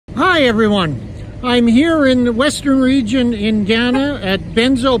Hi everyone, I'm here in the western region in Ghana at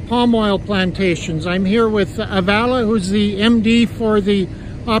Benso palm oil plantations. I'm here with Avaala, who's the MD for the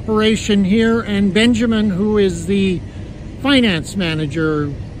operation here, and Benjamin, who is the finance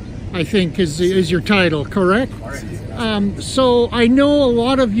manager, I think is your title, correct? So I know a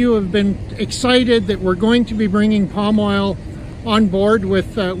lot of you have been excited that we're going to be bringing palm oil on board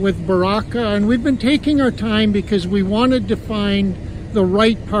with Baraka, and we've been taking our time because we wanted to find the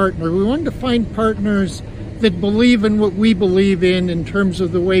right partner. We wanted to find partners that believe in what we believe in terms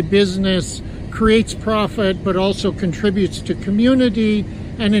of the way business creates profit but also contributes to community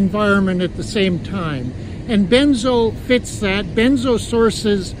and environment at the same time. And Benso fits that. Benso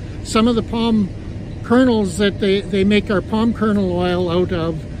sources some of the palm kernels that they make our palm kernel oil out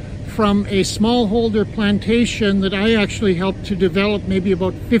of from a smallholder plantation that I actually helped to develop maybe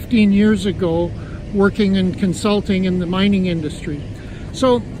about 15 years ago, working and consulting in the mining industry.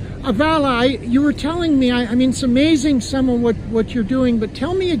 So Avaala, you were telling me, I mean, it's amazing some of what you're doing, but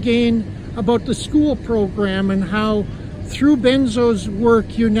tell me again about the school program and how through Benso's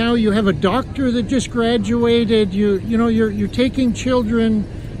work you have a doctor that just graduated, you're taking children,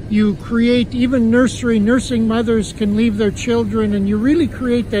 you create even nursing mothers can leave their children, and you really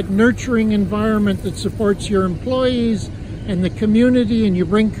create that nurturing environment that supports your employees and the community, and you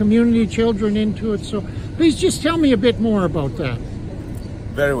bring community children into it. So please just tell me a bit more about that.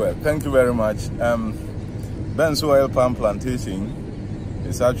 Very well, thank you very much. Benso Oil Palm Plantation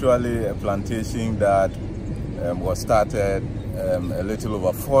is actually a plantation that was started a little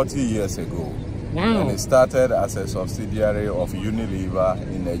over 40 years ago. Wow. And it started as a subsidiary of Unilever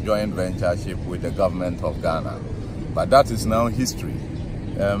in a joint ventureship with the government of Ghana. But that is now history.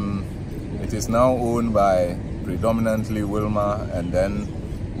 It is now owned by predominantly Wilma, and then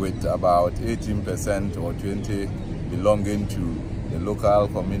with about 18% or 20% belonging to the local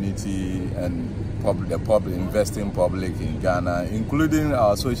community and the investing public in Ghana, including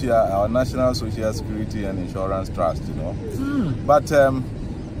our National Social Security and Insurance Trust, But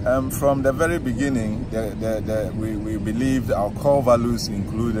from the very beginning, we believed our core values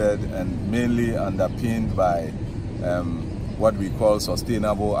included and mainly underpinned by what we call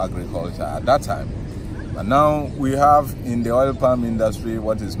sustainable agriculture at that time. And now we have in the oil palm industry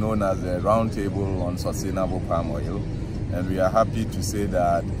what is known as the Roundtable on Sustainable Palm Oil. And we are happy to say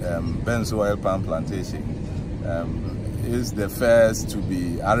that Benso Oil Palm Plantation is the first to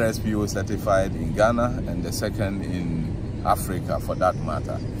be RSPO certified in Ghana and the second in Africa for that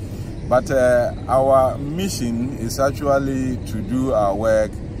matter. But our mission is actually to do our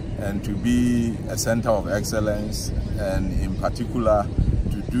work and to be a center of excellence, and in particular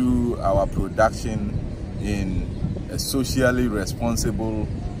to do our production in a socially responsible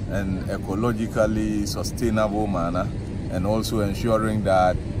and ecologically sustainable manner, and also ensuring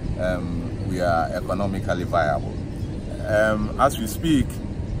that we are economically viable. As we speak,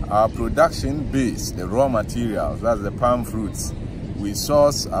 our production base, the raw materials, that's the palm fruits, we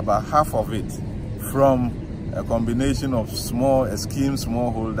source about half of it from a combination of scheme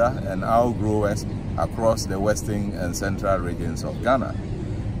smallholder and our growers across the western and central regions of Ghana.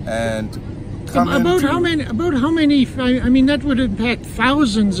 And about how many? I mean, that would impact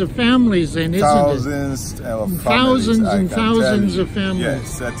thousands of families, then, isn't thousands it? Of families, thousands and thousands of families.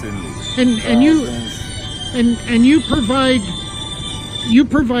 Yes, certainly. And you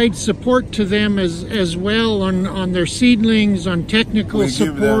provide support to them as well on their seedlings, on technical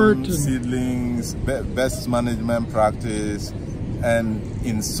support. We give them seedlings, best management practice, and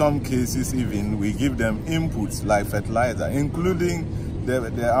in some cases even we give them inputs like fertilizer, including the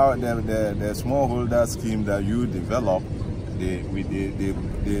smallholder scheme that you develop.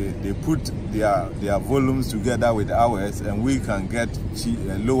 They put their volumes together with ours, and we can get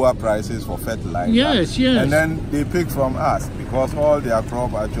lower prices for fertilizer. Yes, yes. And then they pick from us because all their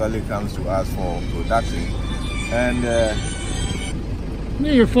crop actually comes to us for production. And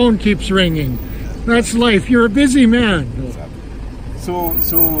your phone keeps ringing. That's life. You're a busy man. So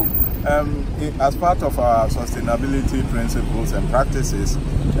as part of our sustainability principles and practices,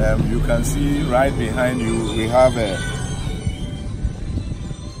 you can see right behind you we have a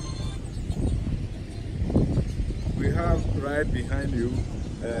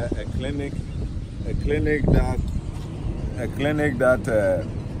clinic that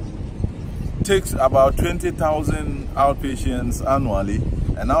takes about 20,000 outpatients annually,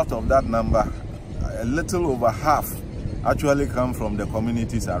 and out of that number, a little over half actually come from the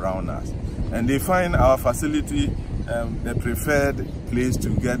communities around us, and they find our facility the preferred place to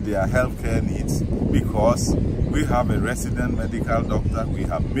get their healthcare needs because we have a resident medical doctor, we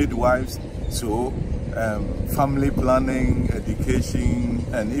have midwives, so family planning, education,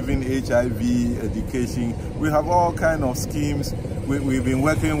 and even HIV education. We have all kind of schemes. We've been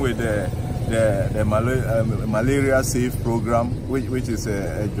working with the Malaria Safe program, which is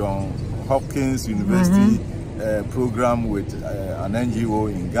a John Hopkins University program with an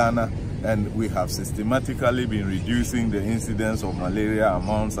NGO in Ghana, and we have systematically been reducing the incidence of malaria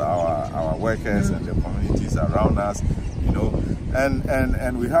amongst our workers and the communities around us, you know.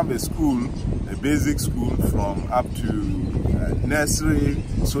 And we have a school, a basic school from up to nursery,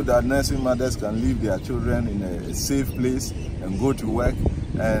 so that nursing mothers can leave their children in a safe place and go to work,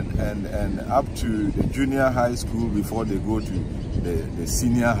 and up to the junior high school before they go to the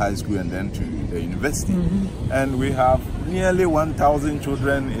senior high school and then to the university. And we have nearly 1,000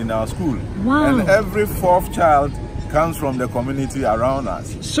 children in our school. Wow. And every fourth child comes from the community around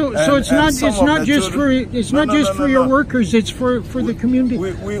us. So it's not just for your workers, it's for the community.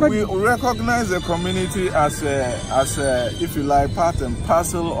 We recognize the community as a if you like, part and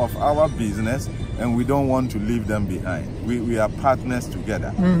parcel of our business, and we don't want to leave them behind. We are partners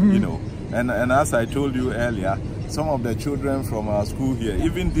together, you know. And as I told you earlier, some of the children from our school here,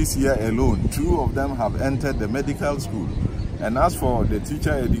 even this year alone, 2 of them have entered the medical school. And as for the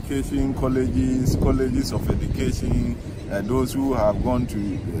teacher education, colleges of education, those who have gone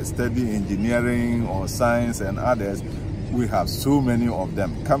to study engineering or science and others, we have so many of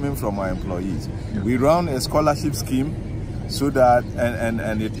them coming from our employees. We run a scholarship scheme so that,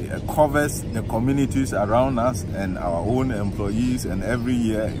 and it covers the communities around us and our own employees, and every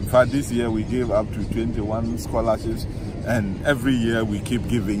year, in fact this year we gave up to 21 scholarships, and every year we keep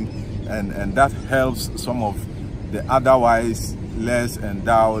giving, and that helps some of the otherwise less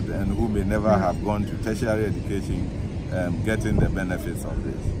endowed and who may never have gone to tertiary education getting the benefits of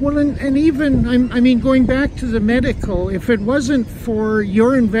this. Well, and even, I mean, going back to the medical, if it wasn't for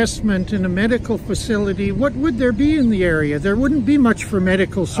your investment in a medical facility, what would there be in the area? There wouldn't be much for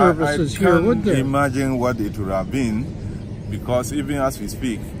medical services here, would there? I can't imagine what it would have been, because even as we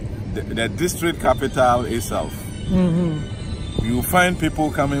speak, the district capital itself, you find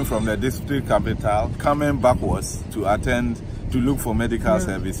people coming from the district capital, coming backwards to look for medical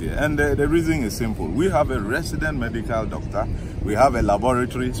service here. And the reason is simple. We have a resident medical doctor. We have a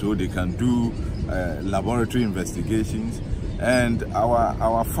laboratory, so they can do laboratory investigations. And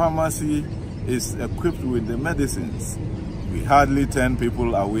our pharmacy is equipped with the medicines. We hardly turn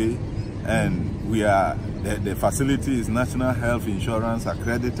people away, and the facility is National Health Insurance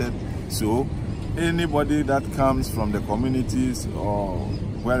accredited. So anybody that comes from the communities or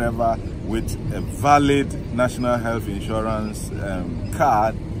wherever with a valid National Health Insurance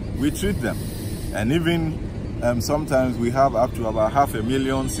card, we treat them. And even sometimes we have up to about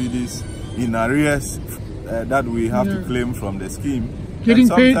 500,000 cedis in arrears that we have to claim from the scheme.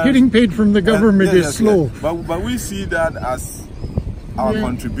 Getting paid from the government is slow. But we see that as our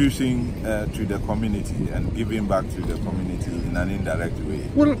contribution to the community and giving back to the community in an indirect way.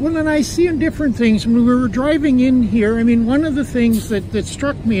 Well, and I see in different things. When we were driving in here, I mean, one of the things that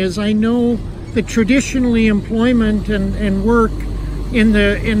struck me is I know that traditionally employment and work in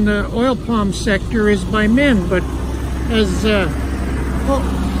the oil palm sector is by men, but as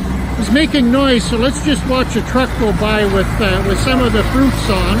it's making noise, so let's just watch a truck go by with some of the fruits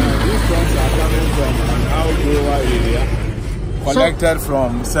on. These trucks are coming from an outgrower area, collected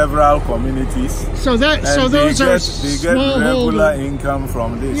from several communities. So those are small regular income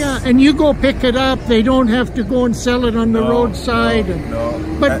from this. Yeah, and you go pick it up. They don't have to go and sell it on the roadside. No.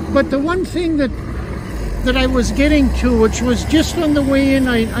 But the one thing that I was getting to, which was just on the way in,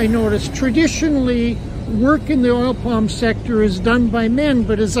 I noticed traditionally work in the oil palm sector is done by men,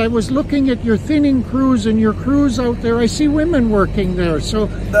 but as I was looking at your thinning crews and your crews out there, I see women working there. So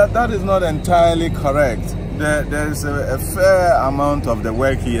that is not entirely correct. There is a fair amount of the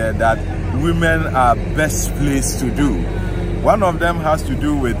work here that women are best placed to do. One of them has to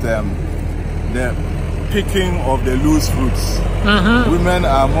do with the picking of the loose fruits. Women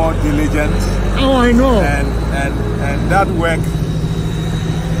are more diligent. Oh, I know. And that work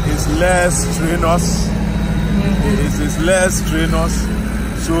is less strenuous. It is less strenuous.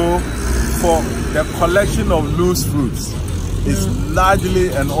 So for the collection of loose fruits, it's largely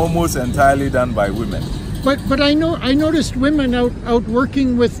and almost entirely done by women. But I noticed women out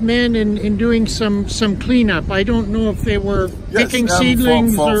working with men in doing some cleanup. I don't know if they were picking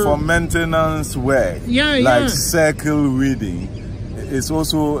seedlings for maintenance work. Like circle weeding. It's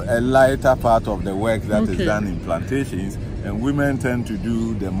also a lighter part of the work that is done in plantations, and women tend to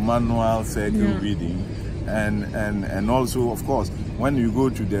do the manual circle weeding. And also, of course, when you go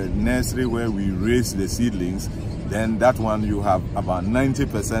to the nursery where we raise the seedlings, then that one you have about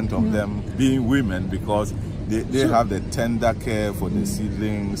 90% of them being women, because they have the tender care for the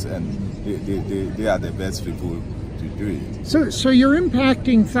seedlings, and they are the best people to do it. So you're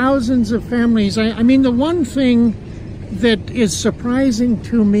impacting thousands of families. I mean, the one thing that is surprising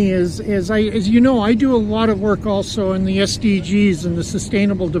to me is as you know, I do a lot of work also in the SDGs and the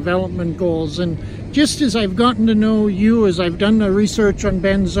Sustainable Development Goals, and just as I've gotten to know you, as I've done the research on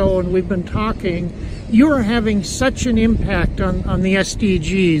Benso and we've been talking, you are having such an impact on the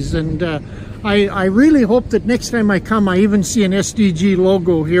SDGs, and I really hope that next time I come, I even see an SDG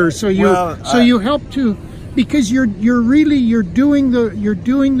logo here. So you help to, because you're doing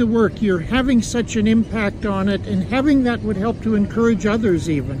the work. You're having such an impact on it, and having that would help to encourage others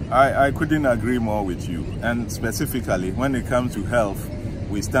even. I couldn't agree more with you. And specifically, when it comes to health,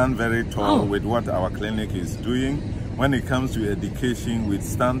 we stand very tall with what our clinic is doing. When it comes to education, we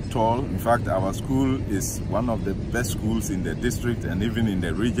stand tall. In fact, our school is one of the best schools in the district and even in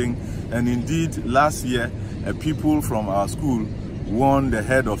the region. And indeed, last year, people from our school won the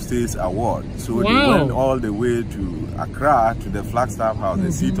Head of States Award. So they went all the way to Accra, to the Flagstaff House,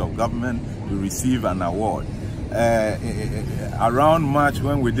 the seat of government, to receive an award. Around March,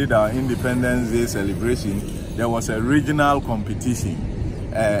 when we did our Independence Day celebration, there was a regional competition,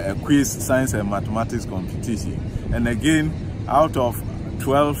 a quiz, science and mathematics competition. And again, out of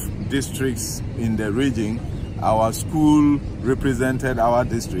 12 districts in the region, our school represented our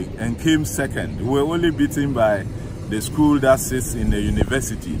district and came second. We were only beaten by the school that sits in the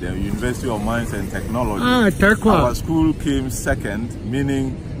university, the University of Mines and Technology. Our school came second,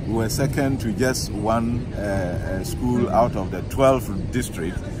 meaning we were second to just one school out of the 12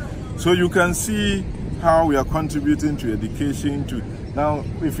 districts. So you can see how we are contributing to education. Now,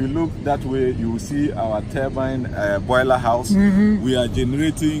 if you look that way, you will see our turbine boiler house. We are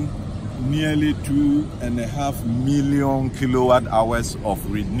generating nearly 2.5 million kilowatt hours of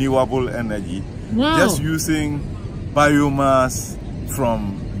renewable energy, just using biomass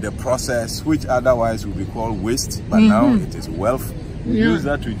from the process, which otherwise would be called waste, but now it is wealth. We use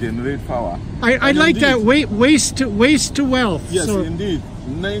that to generate power. I like that, waste to wealth. Yes, so indeed.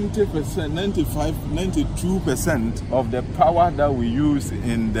 90%, 95, 92% of the power that we use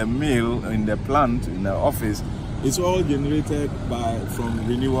in the mill, in the plant, in the office, is all generated from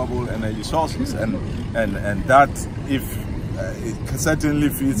renewable energy sources, and that, if it certainly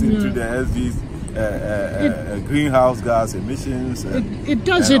fits into the SDGs, greenhouse gas emissions, and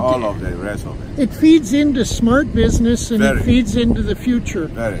all of the rest of it. It feeds into smart business, and it feeds into the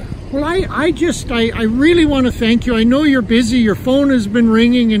future. Well, I really want to thank you. I know you're busy, your phone has been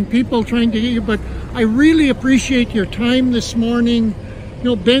ringing and people trying to get you, but I really appreciate your time this morning.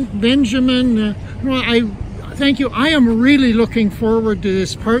 You know, Benjamin, I thank you. I am really looking forward to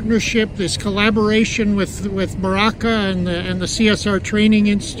this partnership, this collaboration with Baraka and the CSR Training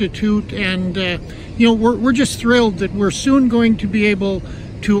Institute, and you know, we're just thrilled that we're soon going to be able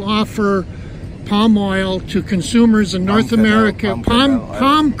to offer palm oil to consumers in North America,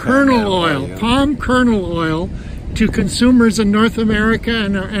 palm kernel oil to consumers in North America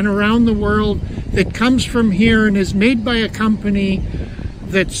and around the world, that comes from here and is made by a company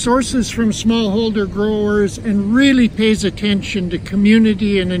that sources from smallholder growers and really pays attention to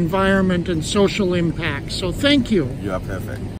community and environment and social impact. So thank you. You are perfect.